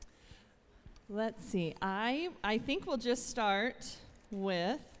Let's see. I think we'll just start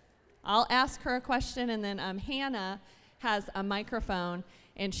with, I'll ask her a question, and then Hannah has a microphone,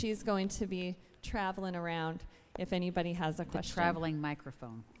 and she's going to be traveling around if anybody has a question. The traveling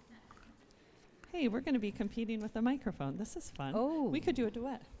microphone. Hey, we're going to be competing with the microphone. This is fun. Oh. We could do a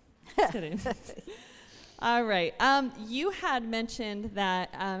duet. Just kidding. All right. You had mentioned that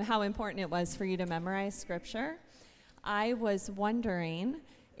how important it was for you to memorize Scripture. I was wondering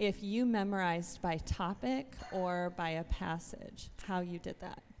if you memorized by topic or by a passage, how you did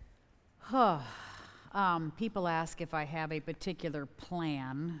that. People ask if I have a particular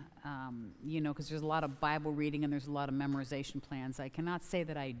plan, because there's a lot of Bible reading and there's a lot of memorization plans. I cannot say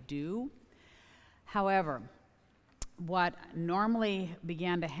that I do. However, what normally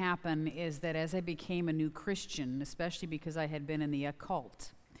began to happen is that as I became a new Christian, especially because I had been in the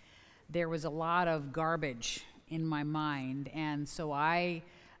occult, there was a lot of garbage in my mind, and so I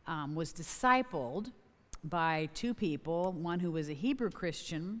was discipled by two people, one who was a Hebrew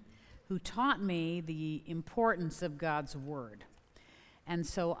Christian who taught me the importance of God's Word. And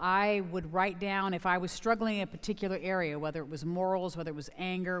so I would write down if I was struggling in a particular area, whether it was morals, whether it was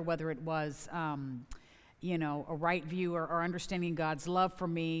anger, whether it was a right view or understanding God's love for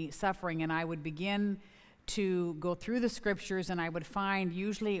me, suffering, and I would begin to go through the Scriptures, and I would find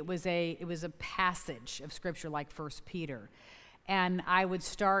usually it was a passage of Scripture like 1 Peter. And I would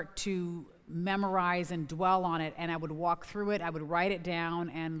start to memorize and dwell on it, and I would walk through it. I would write it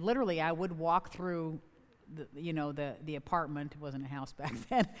down, and literally I would walk through the apartment. It wasn't a house back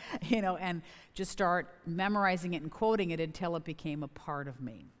then, and just start memorizing it and quoting it until it became a part of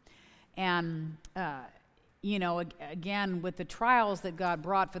me. And again, with the trials that God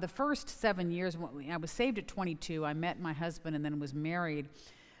brought for the first 7 years, I was saved at 22. I met my husband and then was married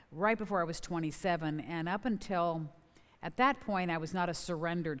right before I was 27. And up until at that point, I was not a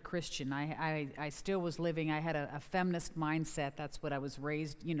surrendered Christian. I still was living, I had a feminist mindset. That's what I was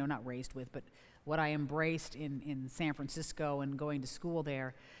raised, not raised with, but what I embraced in San Francisco and going to school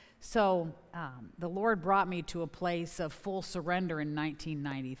there. So the Lord brought me to a place of full surrender in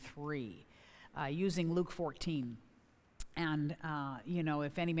 1993. Using Luke 14. And,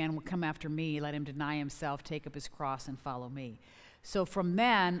 if any man will come after me, let him deny himself, take up his cross, and follow me. So from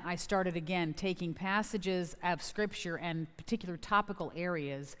then, I started again taking passages of Scripture and particular topical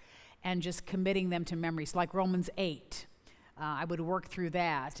areas and just committing them to memory. So like Romans 8, I would work through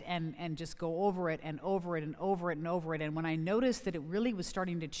that and just go over it and over it and over it and over it. And when I noticed that it really was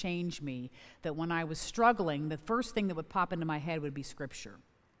starting to change me, that when I was struggling, the first thing that would pop into my head would be Scripture.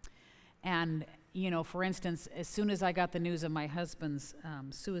 And, for instance, as soon as I got the news of my husband's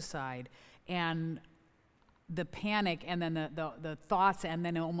suicide and the panic and then the thoughts and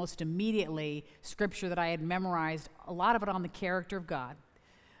then almost immediately Scripture that I had memorized, a lot of it on the character of God,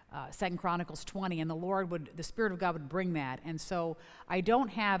 2 Chronicles 20, and the Spirit of God would bring that. And so I don't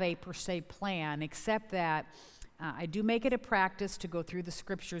have a per se plan except that I do make it a practice to go through the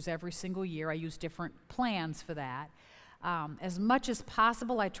Scriptures every single year. I use different plans for that. As much as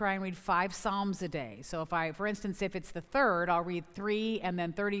possible, I try and read 5 Psalms a day. So for instance, if it's the third, I'll read 3, and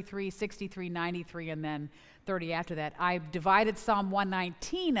then 33, 63, 93, and then 30 after that. I've divided Psalm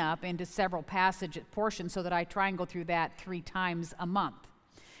 119 up into several portions so that I try and go through that 3 times a month.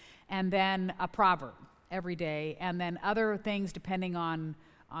 And then a proverb every day, and then other things depending on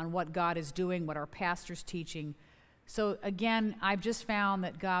what God is doing, what our pastor's teaching. So again, I've just found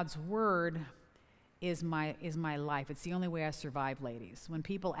that God's Word is my life. It's the only way I survive, ladies. When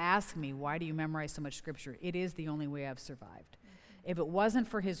people ask me, why do you memorize so much Scripture? It is the only way I've survived. If it wasn't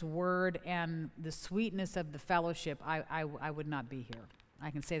for His Word and the sweetness of the fellowship, I would not be here.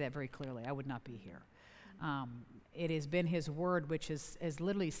 I can say that very clearly. I would not be here. It has been His Word which has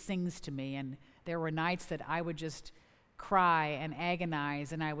literally sings to me, and there were nights that I would just cry and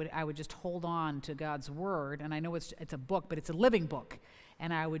agonize, and I would just hold on to God's Word. And I know it's a book, but it's a living book.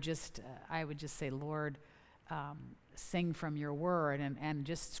 And I would just say, Lord, sing from your Word, and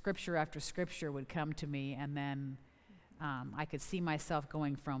just Scripture after Scripture would come to me, and then I could see myself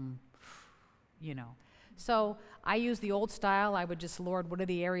going from, So I use the old style. I would just, Lord, what are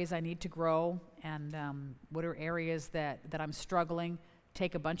the areas I need to grow, and what are areas that I'm struggling?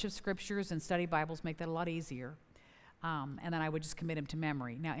 Take a bunch of Scriptures and study Bibles, make that a lot easier. And then I would just commit them to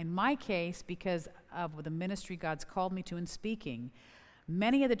memory. Now, in my case, because of the ministry God's called me to in speaking,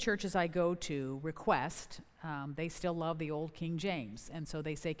 many of the churches I go to request, they still love the old King James. And so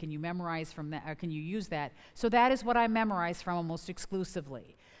they say, can you memorize from that, or can you use that? So that is what I memorize from almost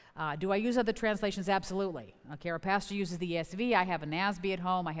exclusively. Do I use other translations? Absolutely. Okay, our pastor uses the ESV. I have a NASB at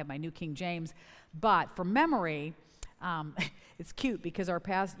home. I have my New King James. But for memory, It's cute because our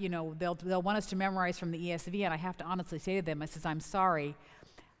past, they'll want us to memorize from the ESV, and I have to honestly say to them, I says, I'm sorry.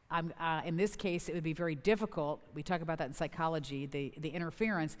 In this case, it would be very difficult. We talk about that in psychology, the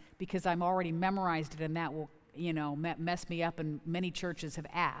interference, because I'm already memorized it, and that will, mess me up, and many churches have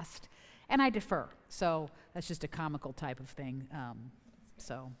asked. And I defer. So that's just a comical type of thing.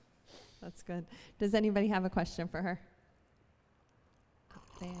 That's good. Does anybody have a question for her? Up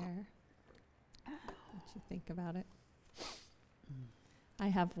there. What you think about it? I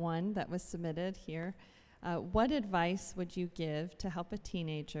have one that was submitted here. What advice would you give to help a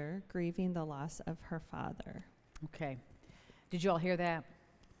teenager grieving the loss of her father? Okay. Did you all hear that?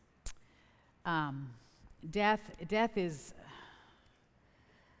 Death is,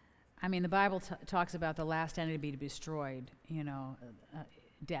 the Bible talks about the last enemy to be destroyed.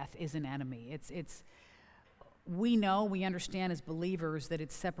 Death is an enemy. We understand as believers that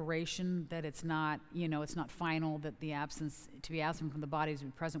it's separation, that it's not, it's not final, that to be absent from the body is to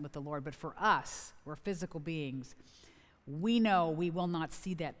be present with the Lord. But for us, we're physical beings. We know we will not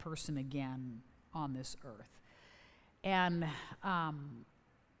see that person again on this earth. And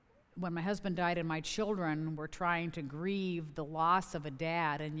when my husband died and my children were trying to grieve the loss of a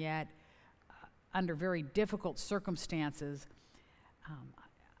dad, and yet under very difficult circumstances,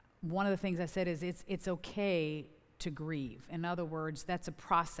 one of the things I said is it's okay to grieve. In other words, that's a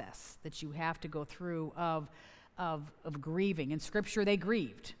process that you have to go through of grieving. In Scripture, they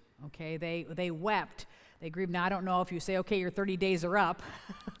grieved. Okay, they wept. They grieved. Now I don't know if you say, okay, your 30 days are up,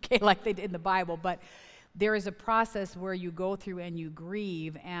 okay, like they did in the Bible, but there is a process where you go through and you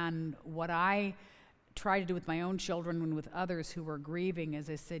grieve. And what I try to do with my own children and with others who are grieving is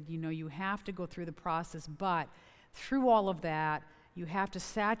I said, you have to go through the process, but through all of that, you have to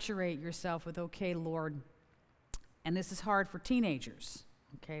saturate yourself with, okay, Lord, and this is hard for teenagers,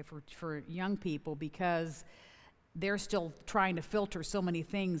 okay, for young people, because they're still trying to filter so many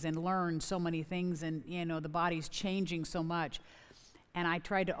things and learn so many things, and, the body's changing so much. And I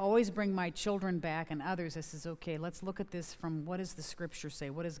tried to always bring my children back and others. I says, okay, let's look at this from what does the Scripture say?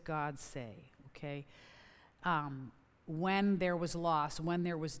 What does God say, okay? When there was loss, when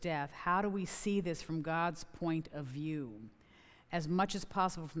there was death, how do we see this from God's point of view? As much as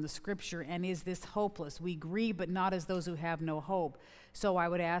possible from the Scripture, and is this hopeless? We grieve, but not as those who have no hope. So I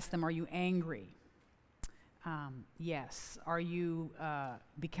would ask them, are you angry? Yes. Are you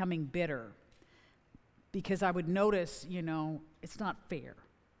becoming bitter? Because I would notice, it's not fair.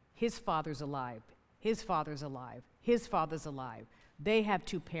 His father's alive. His father's alive. His father's alive. They have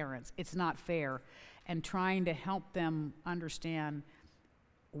two parents. It's not fair. And trying to help them understand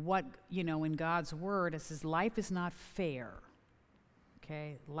what, in God's Word, it says life is not fair.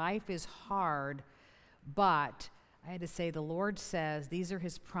 Okay, life is hard, but I had to say the Lord says these are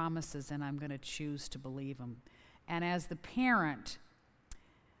His promises, and I'm going to choose to believe them. And as the parent,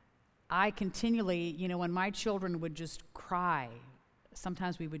 I continually, when my children would just cry,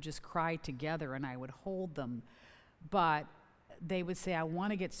 sometimes we would just cry together, and I would hold them, but they would say, I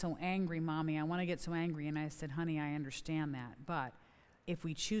want to get so angry, Mommy, I want to get so angry. And I said, honey, I understand that, but if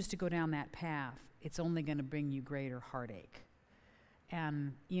we choose to go down that path, it's only going to bring you greater heartache.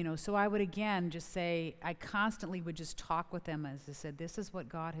 And, so I would again just say, I constantly would just talk with them as I said, this is what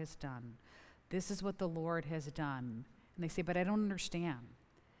God has done. This is what the Lord has done. And they say, but I don't understand.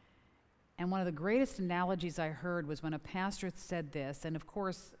 And one of the greatest analogies I heard was when a pastor said this, and of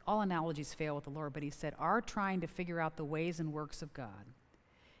course, all analogies fail with the Lord, but he said, our trying to figure out the ways and works of God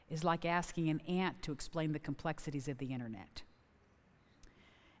is like asking an ant to explain the complexities of the internet.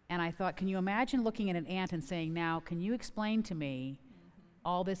 And I thought, can you imagine looking at an ant and saying, now, can you explain to me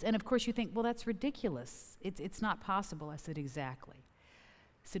all this? And of course you think, well, that's ridiculous. It's not possible. I said, exactly.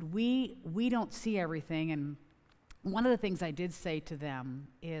 I said, we don't see everything. And one of the things I did say to them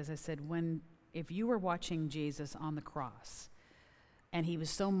is, I said, if you were watching Jesus on the cross, and he was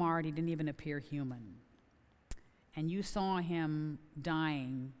so marred he didn't even appear human, and you saw him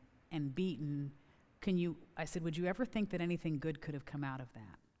dying and beaten, I said, would you ever think that anything good could have come out of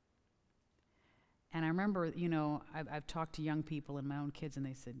that? And I remember, I've talked to young people and my own kids, and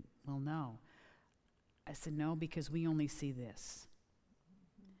they said, well, no. I said, no, because we only see this.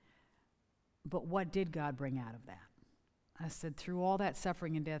 But what did God bring out of that? I said, through all that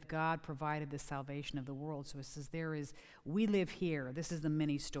suffering and death, God provided the salvation of the world. So it says, we live here. This is the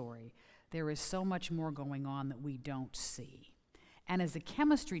mini story. There is so much more going on that we don't see. And as a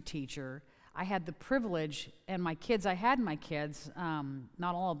chemistry teacher, I had the privilege, and I had my kids,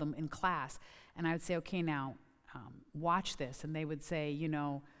 not all of them, in class. And I would say, okay, now, watch this. And they would say,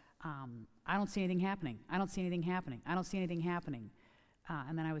 I don't see anything happening. I don't see anything happening. I don't see anything happening.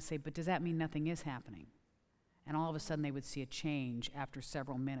 And then I would say, but does that mean nothing is happening? And all of a sudden they would see a change after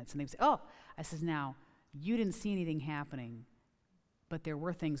several minutes. And they would say, oh, I says, now, you didn't see anything happening, but there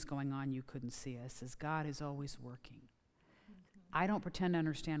were things going on you couldn't see. I says, God is always working. I don't pretend to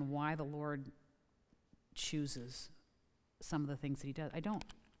understand why the Lord chooses some of the things that he does. I don't.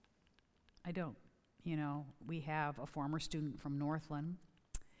 You know, we have a former student from Northland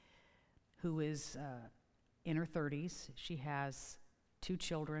who is in her 30s. She has 2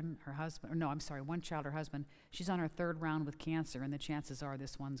 children, her husband, or no, I'm sorry, 1 child, her husband. She's on her 3rd round with cancer, and the chances are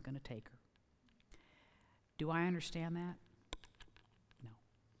this one's going to take her. Do I understand that? No.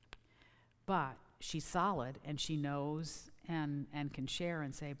 But she's solid, and she knows and can share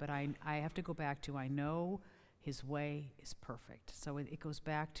and say, but I have to go back to, I know his way is perfect. So it goes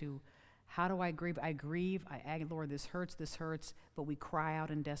back to, how do I grieve? I grieve, Lord, this hurts, but we cry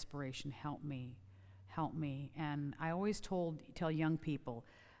out in desperation, help me. And I always tell young people,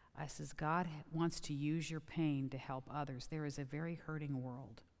 I says, God wants to use your pain to help others. There is a very hurting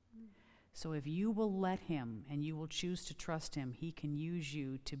world. So if you will let him and you will choose to trust him, he can use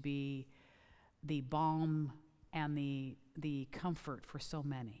you to be the balm and the comfort for so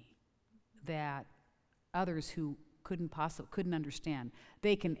many, that others who couldn't understand,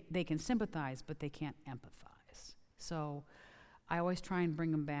 they can sympathize, but they can't empathize. So I always try and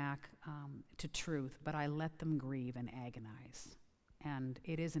bring them back to truth, but I let them grieve and agonize. And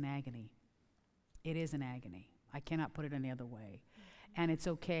it is an agony. It is an agony. I cannot put it any other way. And it's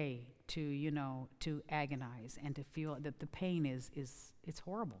okay to agonize and to feel that the pain it's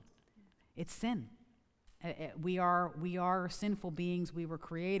horrible. It's sin. We are sinful beings. We were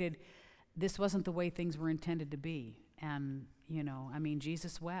created. This wasn't the way things were intended to be. And,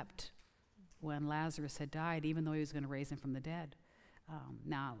 Jesus wept when Lazarus had died, even though he was going to raise him from the dead.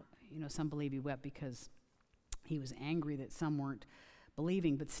 Now, some believe he wept because he was angry that some weren't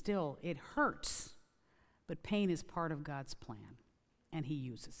believing, but still, it hurts. But pain is part of God's plan, and he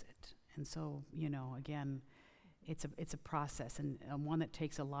uses it. And so, again, it's a process, and one that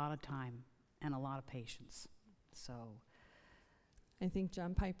takes a lot of time and a lot of patience. So I think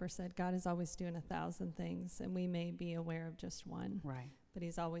John Piper said, God is always doing 1,000 things, and we may be aware of just one. Right. But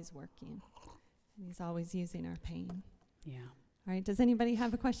he's always working, and he's always using our pain. Yeah. All right, does anybody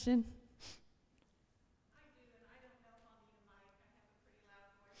have a question? I do, and I don't know if I'll need a mic. I have a pretty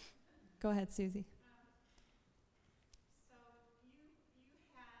loud voice. Go ahead, Susie. So you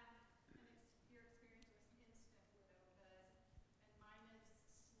had your experience was instant widowhood, and mine is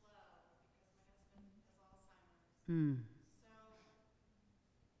slow because my husband has Alzheimer's. Mm. So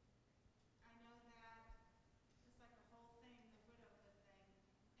I know that it's like a whole thing, the widowhood thing,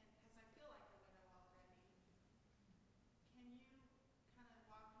 and because I feel like a widow already. Can you kind of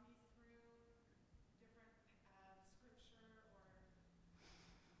walk me through different scripture or things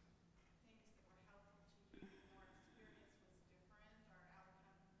that were helpful to you? Your experience was different, or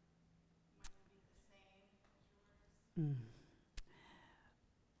outcome might be the same as yours? Mm.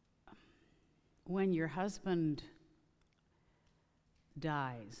 When your husband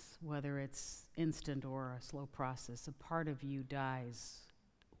dies, whether it's instant or a slow process, a part of you dies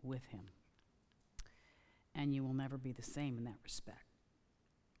with him. And you will never be the same in that respect.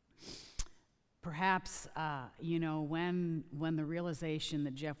 Perhaps, when the realization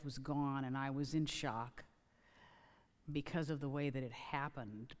that Jeff was gone, and I was in shock because of the way that it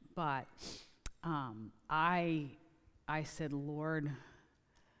happened, but I said, Lord,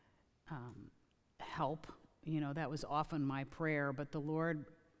 help. That was often my prayer, but the Lord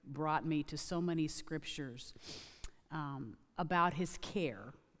brought me to so many scriptures about his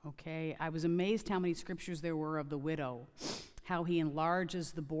care, okay? I was amazed how many scriptures there were of the widow, how he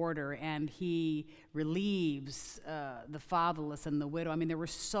enlarges the border and he relieves the fatherless and the widow. I mean, there were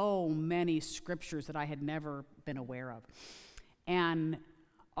so many scriptures that I had never been aware of. And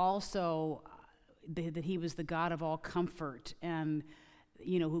also that he was the God of all comfort and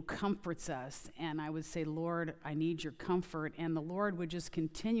who comforts us. And I would say, Lord, I need your comfort. And the Lord would just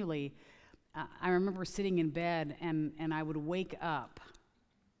continually, I remember sitting in bed and I would wake up.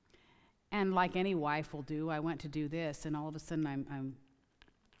 And like any wife will do, I went to do this, and all of a sudden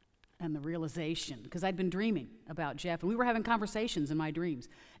and the realization, because I'd been dreaming about Jeff, and we were having conversations in my dreams.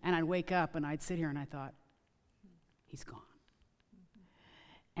 And I'd wake up and I'd sit here and I thought, he's gone.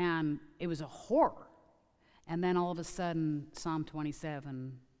 Mm-hmm. And it was a horror. And then all of a sudden, Psalm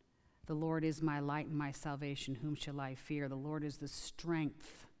 27, the Lord is my light and my salvation, whom shall I fear? The Lord is the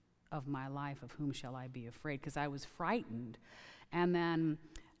strength of my life, of whom shall I be afraid? Because I was frightened. And then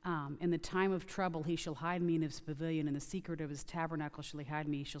in the time of trouble, he shall hide me in his pavilion. In the secret of his tabernacle shall he hide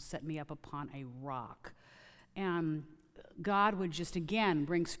me. He shall set me up upon a rock. And God would just, again,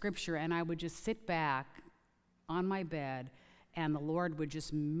 bring scripture, and I would just sit back on my bed, and the Lord would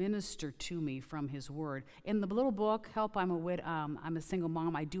just minister to me from His Word. In the little book, Help, I'm a Single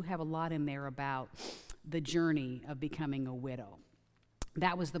Mom, I do have a lot in there about the journey of becoming a widow.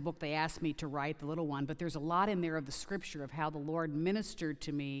 That was the book they asked me to write, the little one, but there's a lot in there of the scripture of how the Lord ministered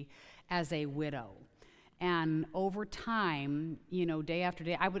to me as a widow. And over time, day after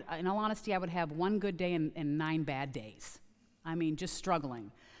day, in all honesty, I would have one good day and 9 bad days. I mean, just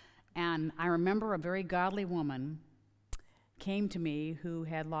struggling. And I remember a very godly woman came to me who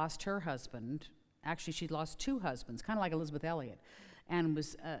had lost her husband. Actually, she'd lost 2 husbands, kind of like Elizabeth Elliot. And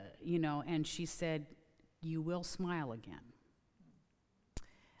was, and she said, "You will smile again."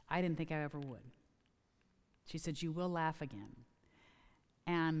 I didn't think I ever would. She said, "You will laugh again."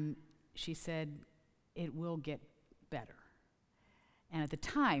 And she said, "It will get better." And at the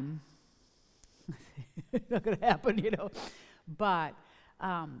time, it's not going to happen, But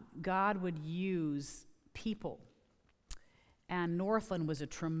God would use people. And Northland was a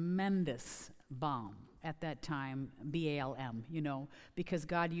tremendous balm at that time, BALM, because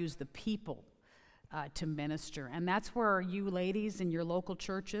God used the people to minister. And that's where you ladies in your local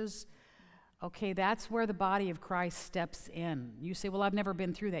churches, okay, that's where the body of Christ steps in. You say, "Well, I've never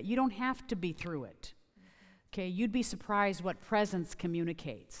been through that." You don't have to be through it. Okay, you'd be surprised what presence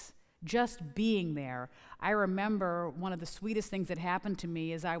communicates. Just being there. I remember one of the sweetest things that happened to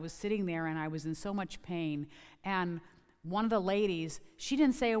me is I was sitting there and I was in so much pain, and one of the ladies, she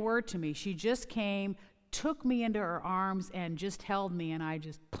didn't say a word to me. She just came, took me into her arms, and just held me, and I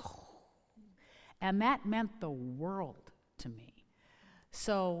just, and that meant the world to me.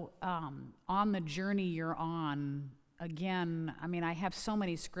 So on the journey you're on, again, I mean, I have so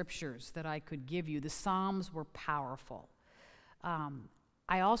many scriptures that I could give you. The Psalms were powerful.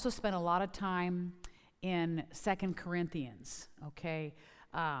 I also spent a lot of time in 2 Corinthians, okay?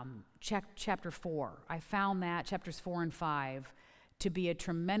 Chapter 4. I found that, chapters 4 and 5, to be a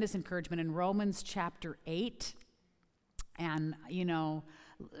tremendous encouragement. In Romans chapter 8, and,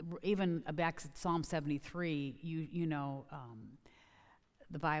 even back to Psalm 73,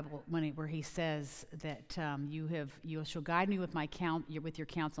 the Bible, where he says that you shall guide me with with your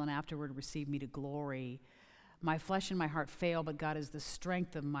counsel, and afterward receive me to glory. My flesh and my heart fail, but God is the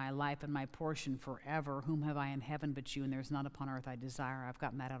strength of my life and my portion forever. Whom have I in heaven but you, and there's none upon earth I desire. I've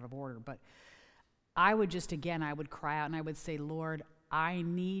gotten that out of order. But I would cry out and I would say, "Lord, I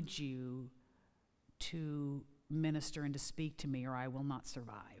need you to minister and to speak to me, or I will not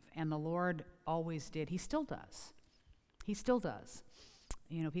survive." And the Lord always did. He still does. He still does.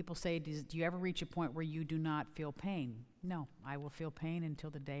 People say, do you ever reach a point where you do not feel pain? No, I will feel pain until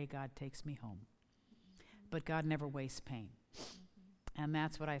the day God takes me home. But God never wastes pain. And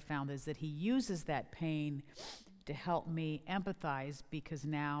that's what I found, is that He uses that pain to help me empathize, because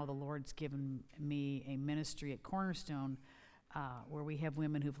now the Lord's given me a ministry at Cornerstone where we have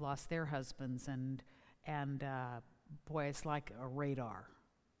women who've lost their husbands, and boy, it's like a radar,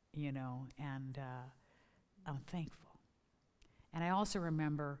 and I'm thankful. And I also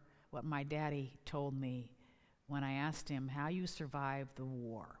remember what my daddy told me when I asked him how you survived the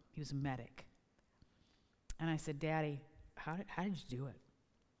war. He was a medic. And I said, "Daddy, how did you do it?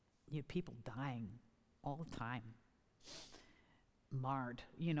 You had people dying all the time, marred."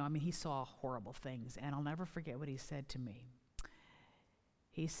 He saw horrible things. And I'll never forget what he said to me.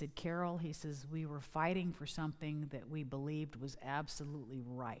 He said, "Carol," he says, "we were fighting for something that we believed was absolutely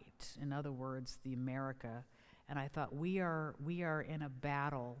right." In other words, the America. And I thought, we are in a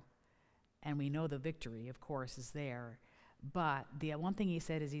battle, and we know the victory, of course, is there. But the one thing he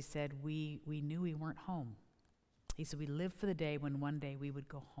said is, we knew we weren't home. He said, we lived for the day when one day we would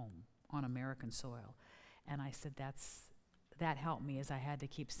go home on American soil. And I said, that helped me, as I had to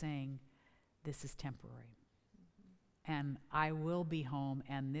keep saying, this is temporary. And I will be home,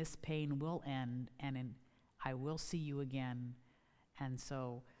 and this pain will end, and I will see you again. And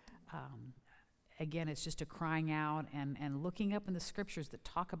so, again, it's just a crying out and looking up in the scriptures that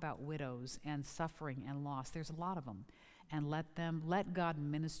talk about widows and suffering and loss. There's a lot of them. And let God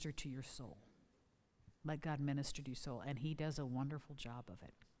minister to your soul. Let God minister to your soul. And He does a wonderful job of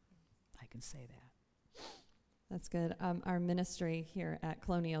it. I can say that. That's good. Our ministry here at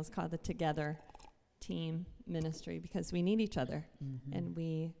Colonial is called the Together Team Ministry, because we need each other, and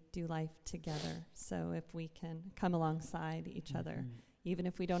we do life together. So if we can come alongside each other, even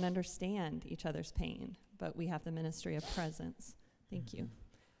if we don't understand each other's pain, but we have the ministry of presence. Thank you.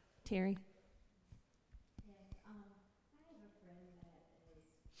 Terry? Yes, I have a friend that is,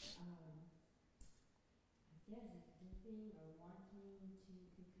 I guess, dipping or wanting to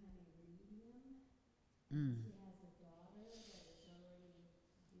become a medium. Mm. She has a daughter that is already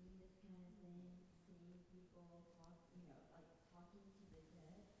doing this kind of thing, seeing people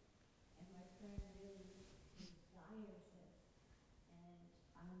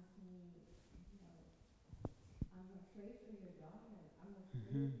afraid for your daughter. I'm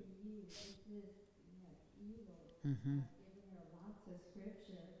afraid for you. This is, evil. Given her lots of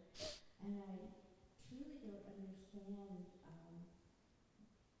scripture. And I truly don't understand.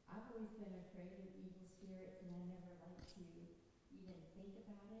 I've always been afraid of evil spirits, and I never like to even think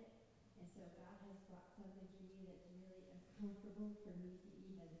about it. And so God has brought something to me that's really uncomfortable for me to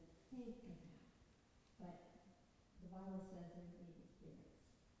even think about. But the Bible says they're evil spirits.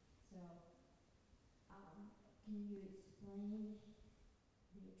 So, can you explain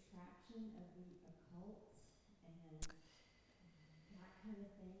the attraction of the occult and that kind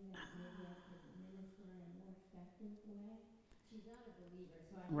of thing that maybe I could minister in a more effective way? She's not a believer,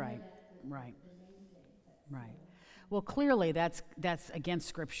 so I Right, know that's right. the main thing. But Right. still. Well, clearly that's against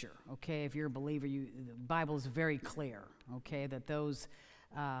Scripture, okay? If you're a believer, the Bible is very clear, okay, that those,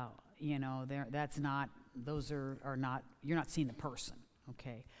 you're not seeing the person,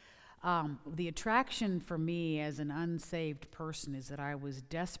 okay? The attraction for me as an unsaved person is that I was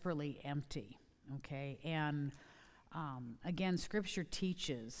desperately empty, okay? And again, Scripture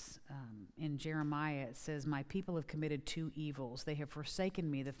teaches in Jeremiah, it says, "My people have committed two evils. They have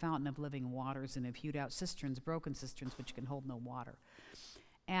forsaken me, the fountain of living waters, and have hewed out cisterns, broken cisterns, which can hold no water."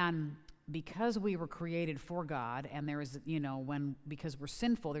 And because we were created for God, and there is, because we're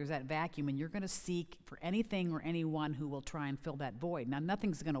sinful, there's that vacuum, and you're going to seek for anything or anyone who will try and fill that void. Now,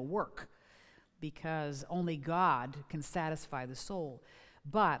 nothing's going to work because only God can satisfy the soul.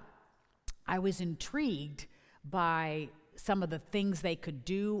 But I was intrigued by some of the things they could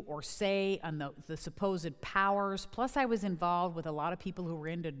do or say and the supposed powers. Plus, I was involved with a lot of people who were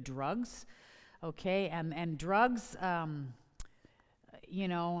into drugs, okay? And drugs,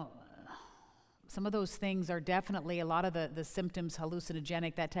 some of those things are definitely a lot of the symptoms,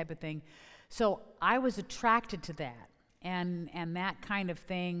 hallucinogenic, that type of thing. So I was attracted to that. And that kind of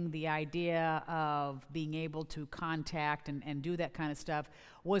thing, the idea of being able to contact and do that kind of stuff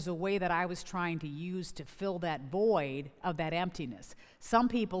was a way that I was trying to use to fill that void of that emptiness. Some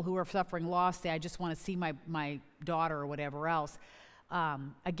people who are suffering loss say, "I just want to see my daughter," or whatever else.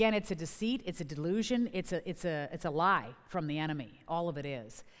 Again, it's a deceit, it's a delusion, it's a lie from the enemy. All of it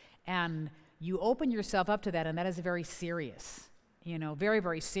is. And you open yourself up to that, and that is very serious. Very,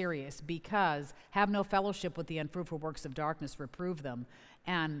 very serious, because have no fellowship with the unfruitful works of darkness, reprove them.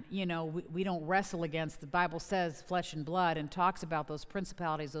 And, we don't wrestle against, the Bible says, flesh and blood, and talks about those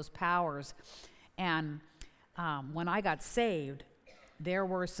principalities, those powers. And when I got saved, there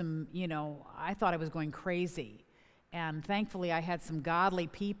were some, I thought I was going crazy. And thankfully, I had some godly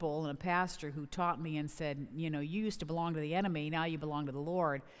people and a pastor who taught me and said, you used to belong to the enemy, now you belong to the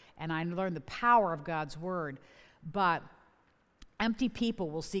Lord. And I learned the power of God's word. But empty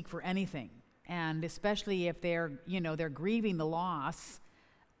people will seek for anything, and especially if they're grieving the loss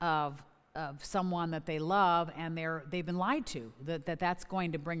of someone that they love, and they've been lied to, that's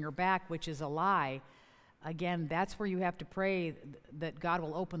going to bring her back, which is a lie. Again, that's where you have to pray that God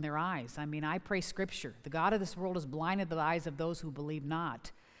will open their eyes. I mean, I pray Scripture. The God of this world has blinded the eyes of those who believe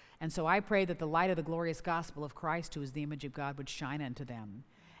not. And so I pray that the light of the glorious gospel of Christ, who is the image of God, would shine unto them.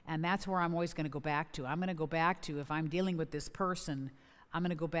 And that's where I'm always going to go back to. I'm going to go back to, if I'm dealing with this person, I'm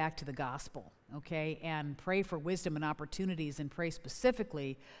going to go back to the gospel, okay? And pray for wisdom and opportunities, and pray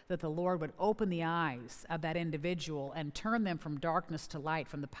specifically that the Lord would open the eyes of that individual and turn them from darkness to light,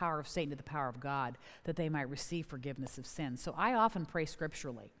 from the power of Satan to the power of God, that they might receive forgiveness of sins. So I often pray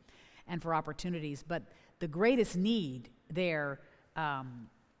scripturally and for opportunities, but the greatest need there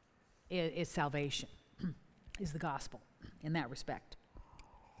is salvation, is the gospel in that respect.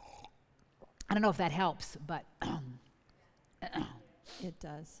 I don't know if that helps, but It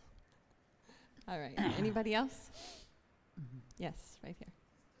does. All right. Anybody else? Yes, right here.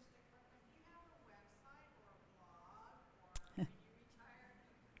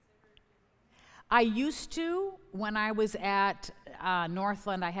 I used to, when I was at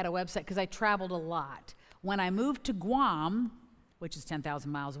Northland, I had a website because I traveled a lot. When I moved to Guam, which is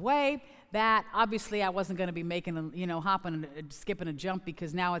 10,000 miles away, that obviously I wasn't going to be making, hopping, skipping a jump,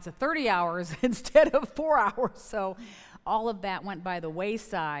 because now it's 30 hours instead of 4 hours. So all of that went by the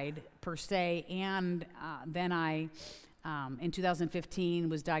wayside, per se. And then I, in 2015,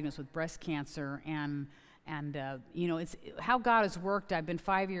 was diagnosed with breast cancer. And it's how God has worked. I've been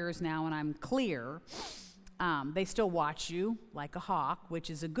 5 years now, and I'm clear. They still watch you like a hawk, which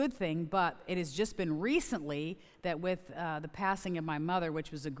is a good thing, but it has just been recently that with the passing of my mother,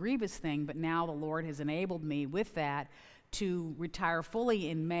 which was a grievous thing, but now the Lord has enabled me with that to retire fully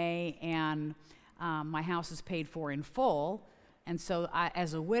in May, and my house is paid for in full, and so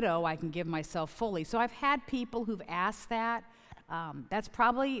as a widow, I can give myself fully. So I've had people who've asked that. That's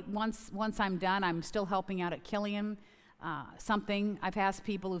probably once I'm done. I'm still helping out at Killian. Something I've asked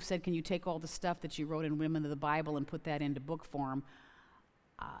people who've said, can you take all the stuff that you wrote in Women of the Bible and put that into book form?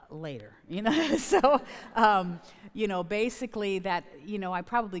 Later, so basically that, I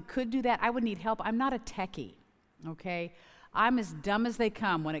probably could do that. I would need help. I'm not a techie, okay? I'm as dumb as they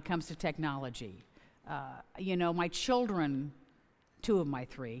come when it comes to technology. My children, 2 of my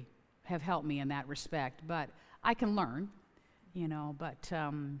 3, have helped me in that respect, but I can learn, but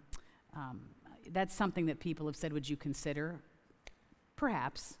that's something that people have said, would you consider?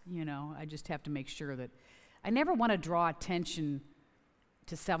 Perhaps, I just have to make sure that I never want to draw attention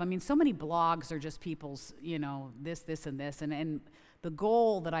to self. I mean, so many blogs are just people's, this, and this. And the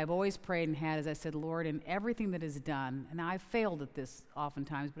goal that I've always prayed and had is I said, Lord, in everything that is done, and I've failed at this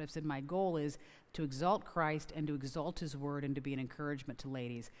oftentimes, but I've said my goal is to exalt Christ and to exalt his word and to be an encouragement to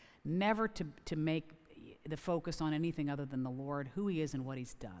ladies. Never to make the focus on anything other than the Lord, who he is and what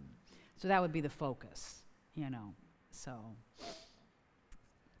he's done. So that would be the focus, so.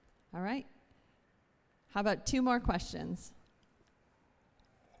 All right. How about 2 more questions?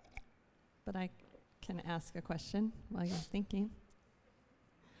 But I can ask a question while you're thinking.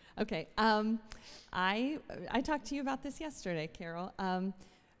 Okay. I talked to you about this yesterday, Carol.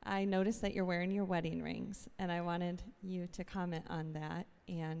 I noticed that you're wearing your wedding rings, and I wanted you to comment on that.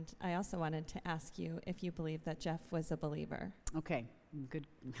 And I also wanted to ask you if you believe that Jeff was a believer. Okay, good.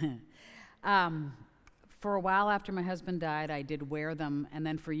 For a while after my husband died, I did wear them, and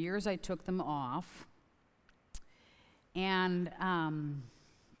then for years I took them off. And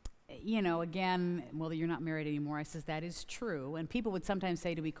again, well, you're not married anymore. I says, that is true. And people would sometimes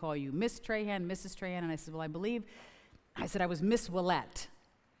say, do we call you Miss Trahan, Mrs. Trahan? And I said, well, I said, I was Miss Willette.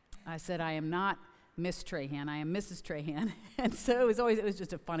 I said, I am not Miss Trahan, I am Mrs. Trahan. And so it was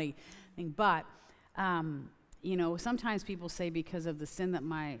just a funny thing. But, sometimes people say because of the sins that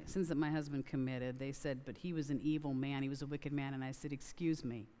my husband committed, they said, but he was an evil man, he was a wicked man. And I said, excuse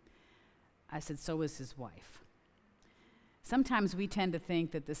me. I said, so was his wife. Sometimes we tend to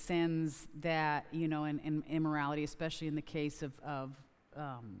think that the sins that, in immorality, especially in the case of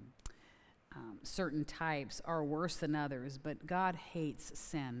certain types, are worse than others, but God hates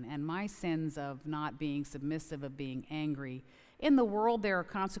sin. And my sins of not being submissive, of being angry, in the world there are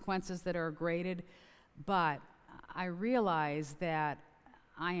consequences that are graded, but I realize that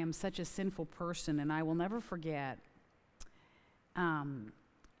I am such a sinful person, and I will never forget,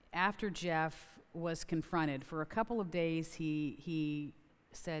 after Jeff was confronted, for a couple of days he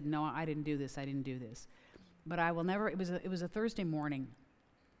said, no, I didn't do this. But I will never, it was a Thursday morning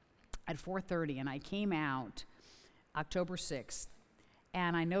at 4:30, and I came out October 6th,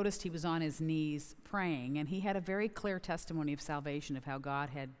 and I noticed he was on his knees praying, and he had a very clear testimony of salvation, of how God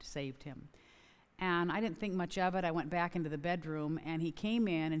had saved him. And I didn't think much of it. I went back into the bedroom, and he came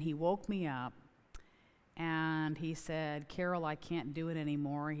in, and he woke me up, and he said, Carol, I can't do it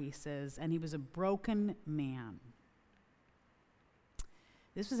anymore, he says, and he was a broken man.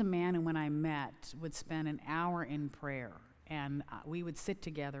 This was a man who, when I met, would spend an hour in prayer, and we would sit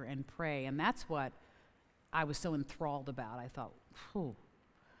together and pray, and that's what I was so enthralled about. I thought, whew,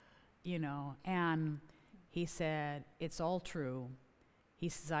 and he said, it's all true. He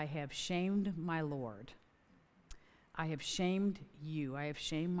says, I have shamed my Lord. I have shamed you. I have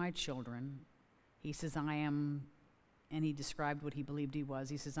shamed my children. He says, I am, and he described what he believed he was.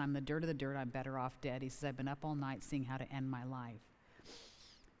 He says, I'm the dirt of the dirt. I'm better off dead. He says, I've been up all night seeing how to end my life.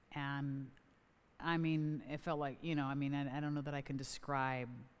 And I mean, it felt like, I don't know that I can describe,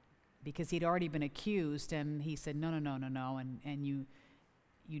 because he'd already been accused, and he said, no, and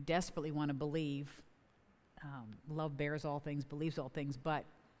you desperately want to believe. Love bears all things, believes all things, but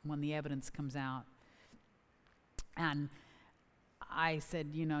when the evidence comes out, and I said,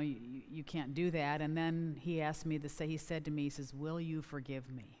 you can't do that. And then he asked me he said to me, he says, will you forgive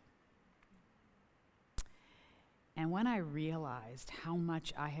me? And when I realized how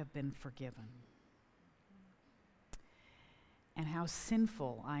much I have been forgiven and how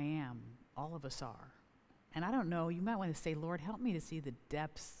sinful I am, all of us are. And I don't know, you might want to say, Lord, help me to see the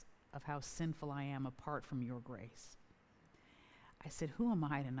depths of how sinful I am apart from your grace. I said, who am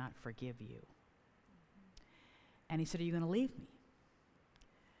I to not forgive you? And he said, are you going to leave me?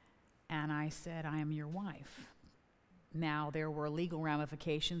 And I said, I am your wife. Now, there were legal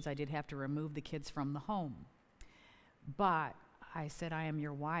ramifications. I did have to remove the kids from the home. But I said, I am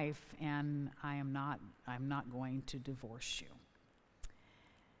your wife, and I'm not going to divorce you.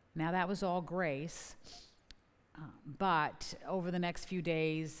 Now, that was all grace. But over the next few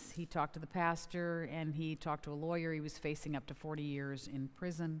days, he talked to the pastor, and he talked to a lawyer. He was facing up to 40 years in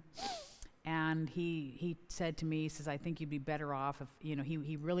prison. And he said to me, he says, I think you'd be better off if,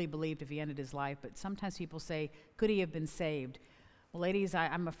 he really believed if he ended his life. But sometimes people say, could he have been saved? Well, ladies,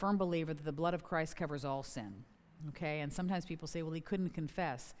 I'm a firm believer that the blood of Christ covers all sin, okay? And sometimes people say, well, he couldn't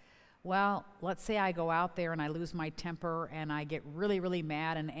confess. Well, let's say I go out there and I lose my temper and I get really, really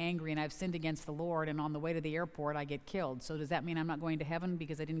mad and angry and I've sinned against the Lord, and on the way to the airport I get killed. So does that mean I'm not going to heaven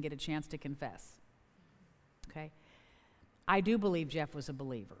because I didn't get a chance to confess? Okay? I do believe Jeff was a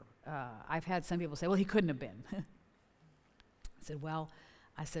believer. I've had some people say, well, he couldn't have been.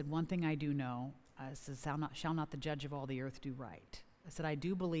 I said, one thing I do know, I said, shall not the judge of all the earth do right? I said, I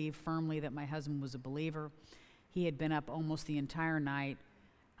do believe firmly that my husband was a believer. He had been up almost the entire night,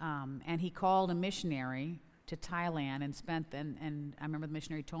 and he called a missionary to Thailand and and I remember the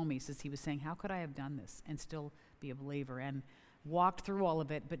missionary told me, he says, he was saying, how could I have done this and still be a believer? And walked through all of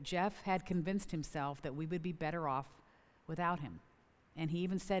it, but Jeff had convinced himself that we would be better off without him. And he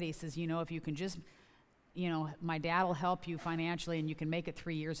even said, he says, if you can just, my dad will help you financially and you can make it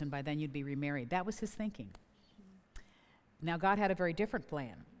 3 years and by then you'd be remarried. That was his thinking. Now, God had a very different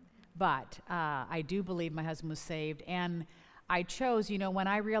plan, but I do believe my husband was saved. And I chose, when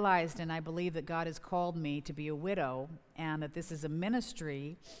I realized and I believe that God has called me to be a widow and that this is a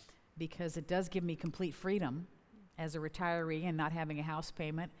ministry, because it does give me complete freedom as a retiree and not having a house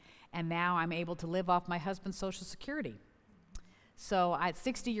payment. And now I'm able to live off my husband's Social Security. So at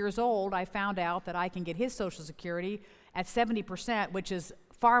 60 years old, I found out that I can get his Social Security at 70%, which is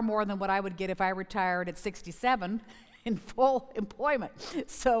far more than what I would get if I retired at 67 in full employment.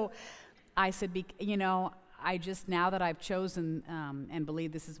 So I said, I just, now that I've chosen and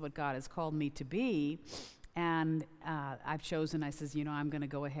believe this is what God has called me to be, and I've chosen, I says, I'm going to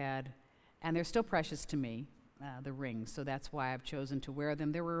go ahead, and they're still precious to me, the rings, so that's why I've chosen to wear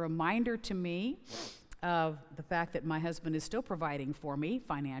them. They were a reminder to me of the fact that my husband is still providing for me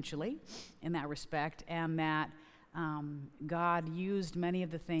financially in that respect, and that God used many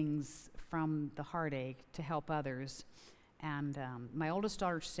of the things from the heartache to help others. And my oldest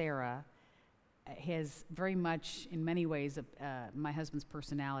daughter, Sarah, has very much, in many ways, my husband's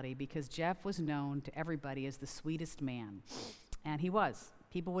personality, because Jeff was known to everybody as the sweetest man. And he was.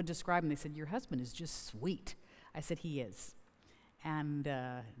 People would describe him, they said, your husband is just sweet. I said, he is. And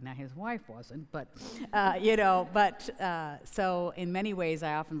now his wife wasn't, but, so in many ways,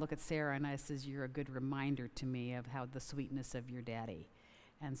 I often look at Sarah and I says, you're a good reminder to me of how the sweetness of your daddy.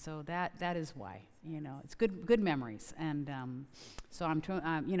 And so that is why, it's good memories. And so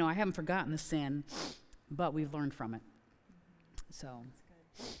I haven't forgotten the sin, but we've learned from it. So.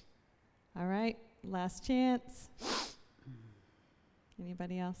 All right, last chance.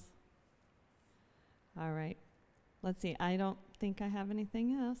 Anybody else? All right. Let's see. I don't think I have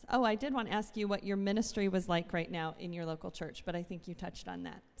anything else. Oh, I did want to ask you what your ministry was like right now in your local church, but I think you touched on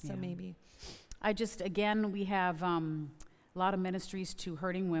that. So maybe. We have a lot of ministries to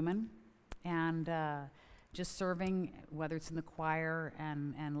hurting women, and just serving, whether it's in the choir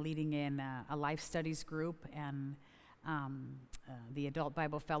and leading in a life studies group and the adult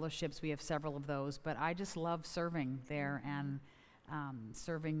Bible fellowships. We have several of those, but I just love serving there and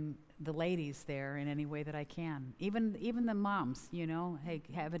serving the ladies there in any way that I can. Even the moms, hey,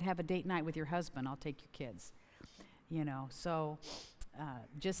 have a date night with your husband. I'll take your kids. So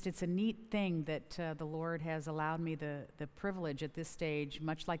just it's a neat thing that the Lord has allowed me the privilege at this stage,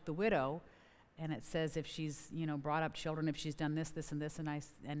 much like the widow. And it says if she's brought up children, if she's done this, and this,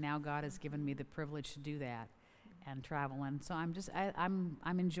 and now God has given me the privilege to do that and travel. And so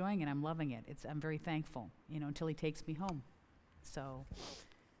I'm enjoying it. I'm loving it. I'm very thankful, until He takes me home. So,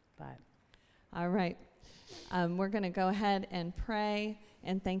 but. All right. We're going to go ahead and pray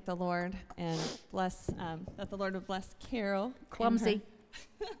and thank the Lord and bless, that the Lord would bless Carol. Clumsy.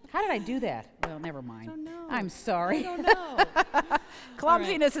 How did I do that? Well, never mind. I don't know. I'm sorry. I don't know.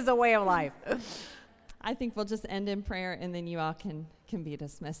 Clumsiness is a way of life. I think we'll just end in prayer and then you all can be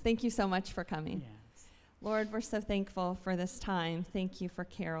dismissed. Thank you so much for coming. Yes. Lord, we're so thankful for this time. Thank you for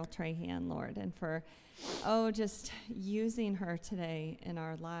Carol Trahan, Lord, and for, just using her today in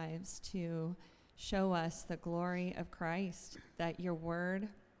our lives to show us the glory of Christ, that your word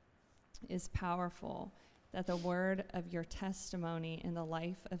is powerful, that the word of your testimony in the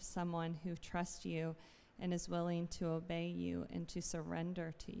life of someone who trusts you and is willing to obey you and to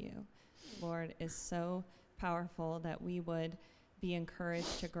surrender to you, Lord, is so powerful that we would be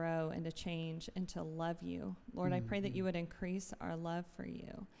encouraged to grow and to change and to love you. Lord, I pray that you would increase our love for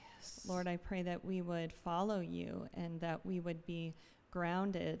you. Yes. Lord, I pray that we would follow you and that we would be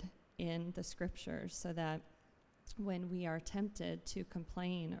grounded in the scriptures so that when we are tempted to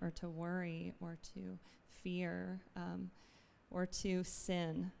complain or to worry or to fear or to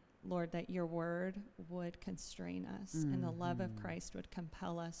sin, Lord, that your word would constrain us and the love of Mhm. Christ would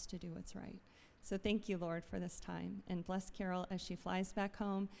compel us to do what's right. So thank you, Lord, for this time. And bless Carol as she flies back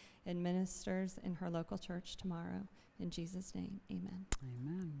home and ministers in her local church tomorrow. In Jesus' name, amen. Amen.